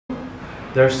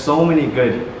There are so many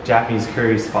good Japanese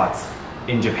curry spots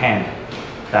in Japan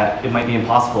that it might be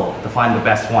impossible to find the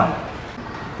best one.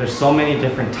 There's so many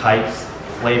different types,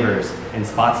 flavors, and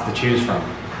spots to choose from.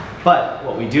 But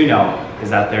what we do know is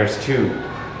that there's two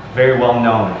very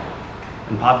well-known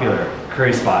and popular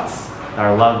curry spots that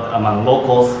are loved among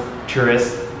locals,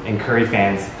 tourists, and curry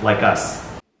fans like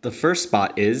us. The first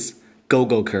spot is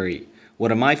CoCo Curry,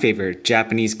 one of my favorite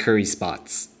Japanese curry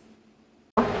spots.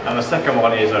 And the second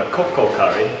one is CoCo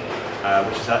Curry,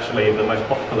 which is actually the most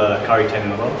popular curry chain in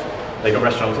the world. They've got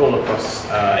restaurants all across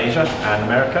Asia and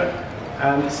America,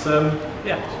 and it's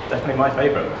definitely my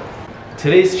favourite.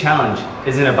 Today's challenge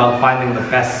isn't about finding the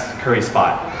best curry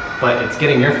spot, but it's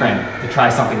getting your friend to try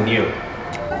something new.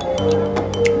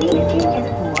 These changes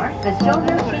for the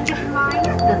shoulder changes line,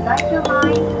 the cycle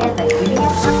line, and the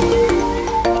gradient.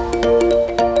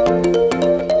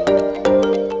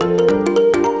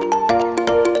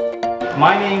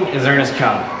 My name is Ernest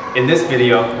Chung. In this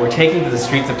video, we're taking to the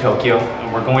streets of Tokyo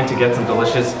and we're going to get some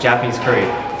delicious Japanese curry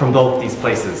from both these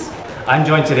places. I'm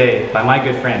joined today by my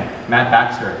good friend, Matt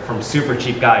Baxter from Super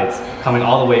Cheap Guides, coming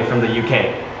all the way from the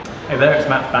UK. Hey there, it's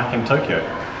Matt back in Tokyo.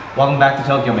 Welcome back to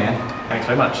Tokyo, man. Thanks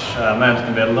very much. Man, it's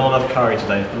going to be a lot of curry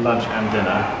today for lunch and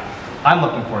dinner. I'm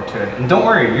looking forward to it. And don't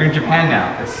worry, you're in Japan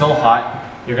now. It's so hot,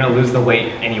 you're going to lose the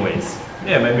weight anyways.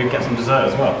 Yeah, maybe we can get some dessert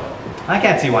as well. I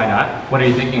can't see why not. What are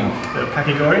you thinking of? A bit of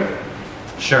kakigori?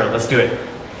 Sure, let's do it.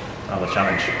 Another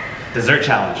challenge. Dessert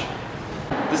challenge.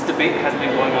 This debate has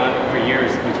been going on for years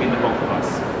between the both of us,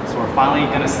 so we're finally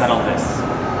going to settle this.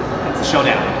 It's a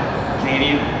showdown.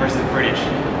 Canadian versus British.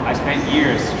 I spent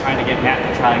years trying to get Matt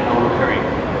to try CoCo Curry,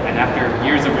 and after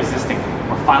years of resisting,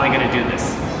 we're finally going to do this.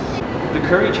 The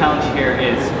curry challenge here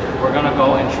is we're going to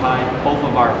go and try both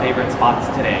of our favorite spots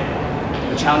today.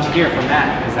 The challenge here from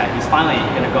Matt is that he's finally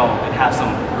going to go and have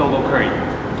some CoCo Curry.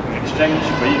 In exchange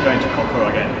for you going to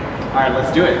CoCo again. Alright,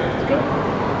 let's do it. Let's go.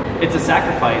 It's a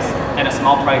sacrifice and a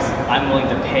small price I'm willing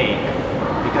to pay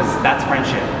because that's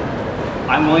friendship.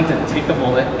 I'm willing to take the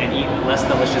bullet and eat less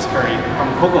delicious curry from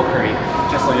CoCo Curry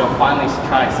just so you'll finally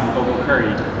try some CoCo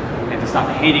Curry and to stop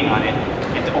hating on it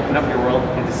and to open up your world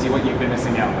and to see what you've been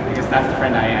missing out, because that's the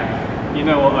friend I am. You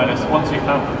know what, Ernest, once you've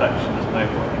found perfection, there's no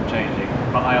point in changing.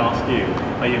 But I ask you,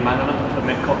 are you man enough to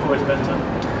admit CoCo is better?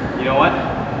 You know what?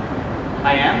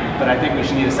 I am, but I think we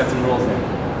should need to set some rules then.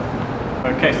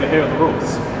 Okay, so here are the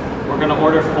rules. We're gonna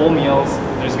order full meals.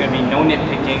 There's gonna be no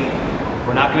nitpicking.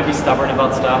 We're not gonna be stubborn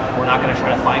about stuff. We're not gonna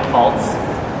try to find faults.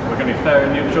 We're going to be fair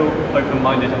and neutral,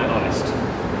 open-minded and honest.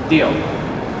 Deal.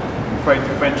 I'm afraid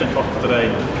the friendship talk for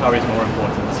today, curry's more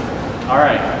important.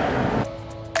 Alright.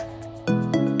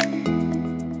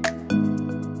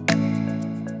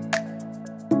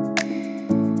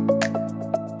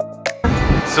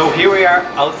 So here we are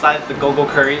outside the CoCo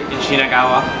Curry in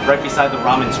Shinagawa, right beside the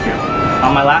ramen strip.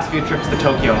 On my last few trips to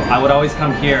Tokyo, I would always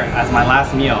come here as my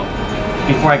last meal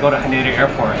before I go to Haneda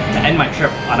Airport to end my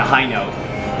trip on a high note.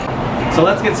 So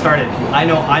let's get started. I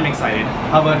know I'm excited.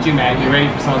 How about you, man? You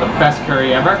ready for some of the best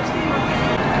curry ever?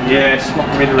 Yeah, it's not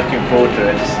really looking forward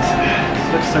to it.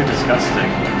 It looks so disgusting.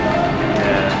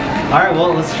 Yeah. Alright,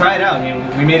 well, let's try it out. I mean,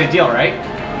 we made a deal, right?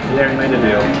 Yeah, we made a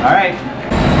deal. Alright.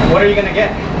 What are you gonna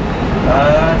get?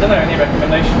 I don't know, any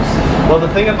recommendations? Well, the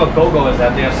thing about CoCo is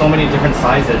that they have so many different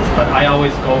sizes, but I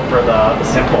always go for the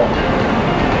simple.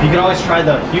 You can always try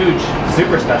the huge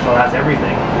super special that has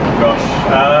everything. Gosh.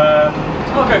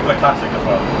 I'll go for the classic as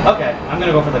well. Okay, I'm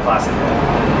gonna go for the classic.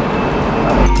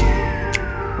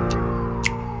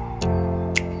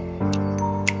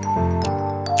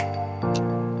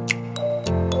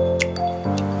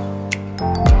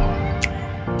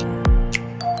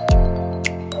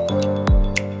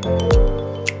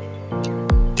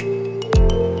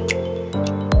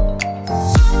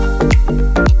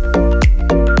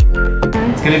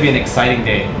 It's gonna be an exciting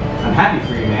day. I'm happy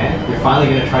for you, man. You're finally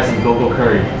gonna try some CoCo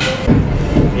Curry.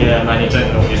 Yeah, man, you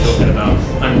don't know what you're talking about.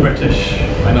 I'm British.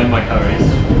 I know my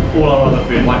curries. All our other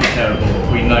food might be terrible,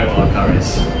 but we know our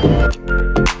curries.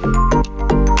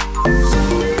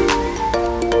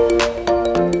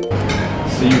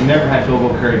 So you've never had CoCo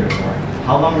Curry before.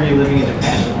 How long were you living in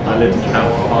Japan? I lived in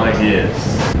Japan for 5 years.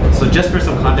 So just for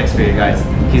some context for you guys,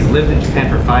 he's lived in Japan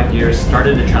for 5 years,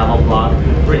 started a travel blog,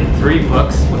 written 3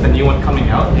 books with a new one coming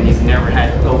out, and he's never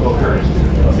had CoCo Curry.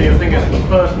 See, the thing is, the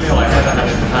first meal I ever had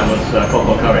in Japan was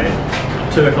CoCo Curry,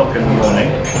 2 o'clock in the morning,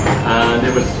 and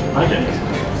it was magic.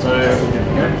 So,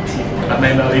 yeah, I've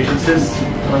made my allegiances,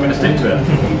 and I'm going to stick to it.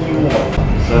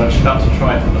 So I'm about to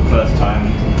try it for the first time,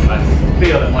 and I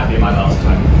feel it might be my last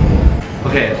time.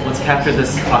 Okay, let's capture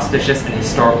this auspicious and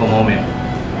historical moment.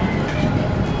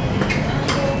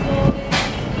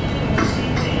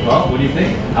 Well, what do you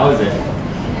think? How is it?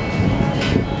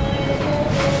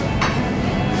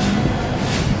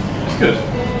 It's good.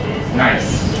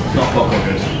 Nice. It's not CoCo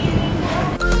good.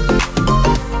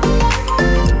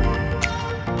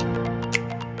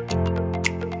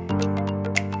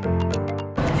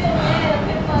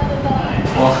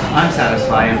 Well, I'm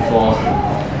satisfied and full.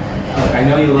 Look, I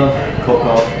know you love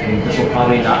CoCo, and this will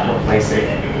probably not replace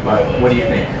it, but what do you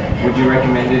think? Would you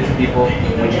recommend it to people?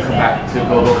 Would you come back to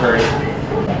CoCo Curry?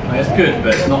 It's good,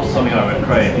 but it's not something I would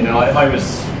crave. You know, if I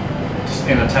was just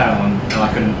in a town and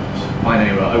I couldn't find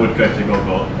anywhere, I would go to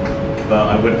CoCo, but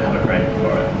I wouldn't have a craving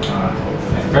for it.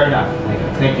 Fair enough.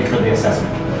 Thank you for the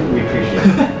assessment. We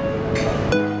appreciate it.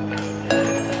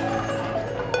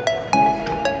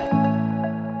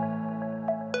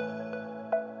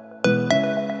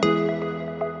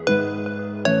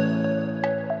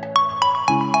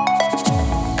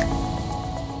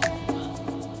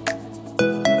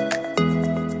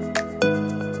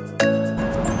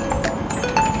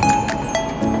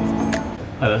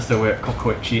 So we're at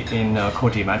CoCo in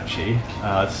Kojimachi.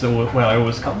 This is where I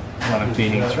always come when I'm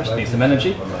feeling stressed, need some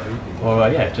energy, or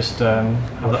just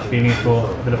have that feeling for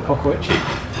a bit of CoCo.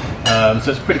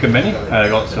 So it's a pretty good menu.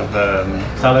 Lots of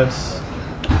salads.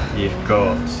 You've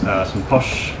got some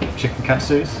posh chicken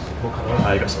katsus.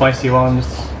 You've got spicy ones.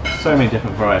 So many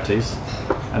different varieties,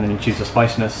 and then you choose your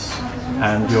spiciness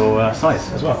and your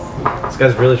size as well. This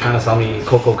guy's really trying to sell me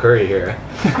CoCo Curry here.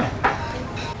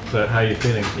 So how are you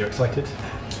feeling? You excited?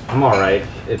 I'm alright,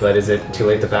 but is it too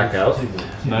late to back out?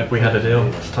 No, we had a deal.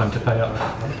 It's time to pay up.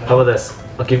 How about this?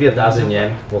 I'll give you 1,000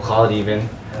 yen, we'll call it even.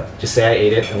 Just say I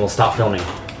ate it and we'll stop filming.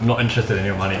 I'm not interested in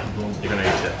your money. You're gonna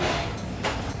eat it.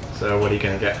 So what are you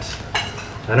gonna get?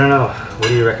 I don't know. What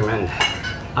do you recommend?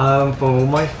 Well,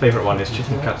 my favourite one is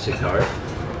chicken katsu curry.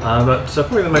 But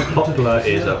probably the most popular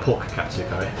is pork katsu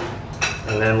curry.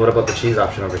 And then what about the cheese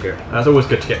option over here? It's always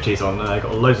good to get cheese on. You've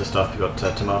got loads of stuff. You've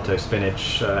got tomato,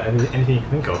 spinach, anything you can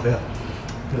think of, yeah.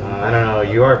 I don't know,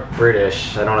 you are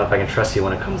British. I don't know if I can trust you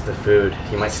when it comes to food.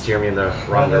 You might steer me in the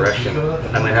wrong direction.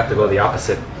 I might have to go the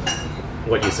opposite,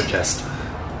 what you suggest.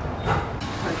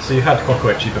 So you had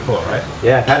CoCo before, right?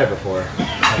 Yeah, I've had it before.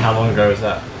 And how long ago was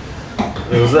that?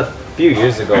 It was a few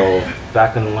years ago.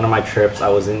 Back on one of my trips, I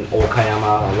was in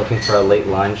Okayama looking for a late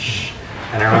lunch.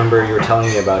 And I remember you were telling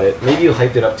me about it. Maybe you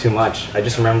hyped it up too much. I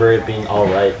just remember it being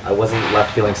alright. I wasn't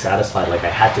left feeling satisfied, like I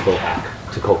had to go back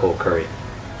to CoCo Curry.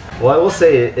 Well, I will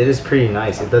say it is pretty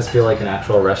nice. It does feel like an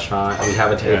actual restaurant. We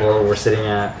have a table we're sitting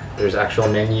at. There's actual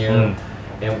menu.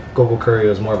 And CoCo Curry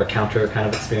was more of a counter kind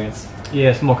of experience. Yeah,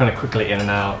 it's more kind of quickly in and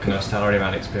out, kind of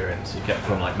salaryman experience you get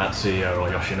from like Matsuya or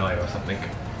Yoshinoya or something.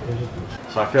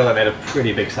 So I feel I made a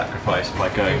pretty big sacrifice by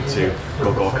going to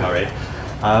CoCo Curry.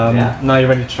 Now you're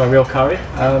ready to try real curry.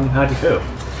 How do you feel?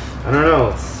 I don't know,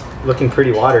 it's looking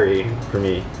pretty watery for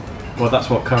me. Well, that's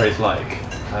what curry's like.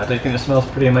 Don't you think it smells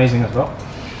pretty amazing as well?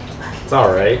 It's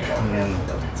alright.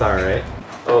 It's alright.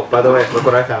 Oh, by the way, look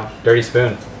what I found. Dirty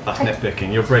spoon. That's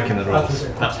nitpicking. You're breaking the rules.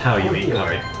 That's how you eat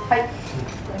curry.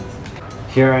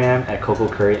 Here I am at CoCo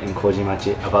Curry in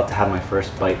Kojimachi, about to have my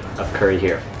first bite of curry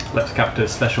here. Let's capture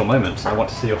special moments. I want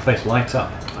to see your face light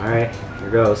up. Alright,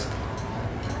 here goes.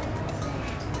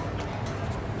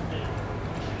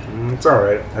 It's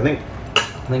alright. I think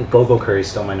CoCo Curry is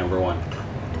still my number one.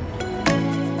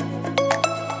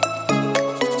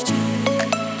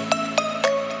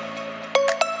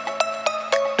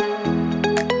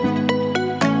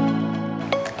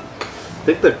 I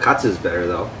think the katsu is better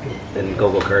though than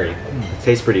CoCo Curry. It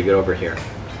tastes pretty good over here.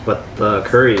 But the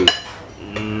curry,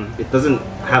 it doesn't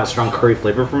have a strong curry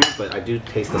flavor for me, but I do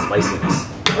taste the spiciness.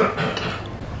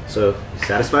 So,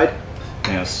 satisfied?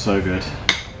 Yeah, it's so good.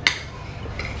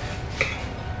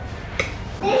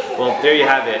 Well, there you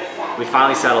have it. We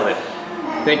finally settled it.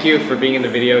 Thank you for being in the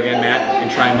video again, Matt, and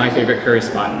trying my favorite curry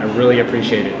spot. I really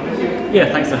appreciate it.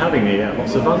 Yeah, thanks for having me.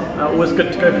 Lots of fun. Always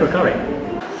good to go for a curry.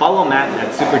 Follow Matt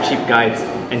at Super Cheap Guides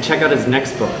and check out his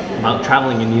next book about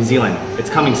traveling in New Zealand.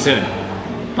 It's coming soon.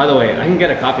 By the way, I can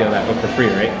get a copy of that book for free,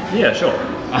 right? Yeah, sure.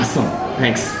 Awesome.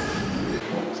 Thanks.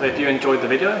 So if you enjoyed the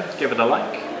video, give it a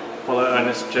like, follow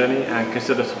Ernest's journey, and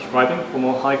consider subscribing for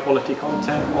more high quality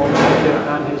content on Tokyo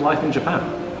and his life in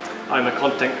Japan. I'm a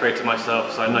content creator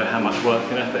myself, so I know how much work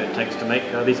and effort it takes to make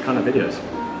these kind of videos.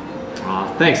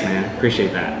 Aw, thanks man.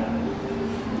 Appreciate that.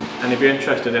 And if you're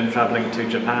interested in traveling to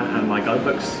Japan and my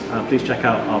guidebooks, please check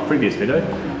out our previous video.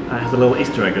 It has a little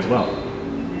Easter egg as well.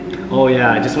 Oh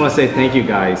yeah, I just want to say thank you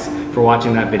guys for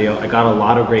watching that video. I got a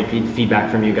lot of great feedback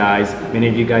from you guys. Many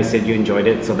of you guys said you enjoyed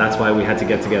it, so that's why we had to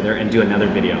get together and do another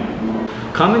video.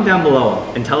 Comment down below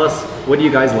and tell us, what do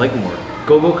you guys like more?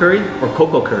 CoCo Curry or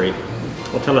CoCo Curry?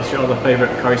 or tell us your other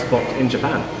favourite curry spot in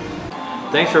Japan.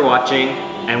 Thanks for watching,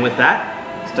 and with that,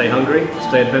 Stay hungry,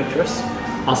 stay adventurous.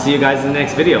 I'll see you guys in the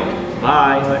next video.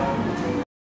 Bye!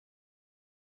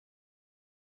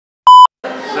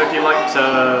 So if you liked,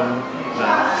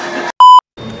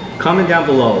 Comment down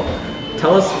below.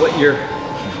 Tell us what your...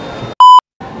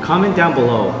 Comment down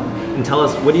below and tell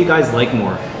us what do you guys like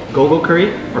more, CoCo Curry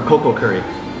or CoCo Curry?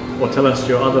 or tell us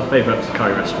your other favourite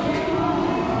curry restaurant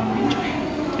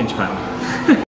in Japan.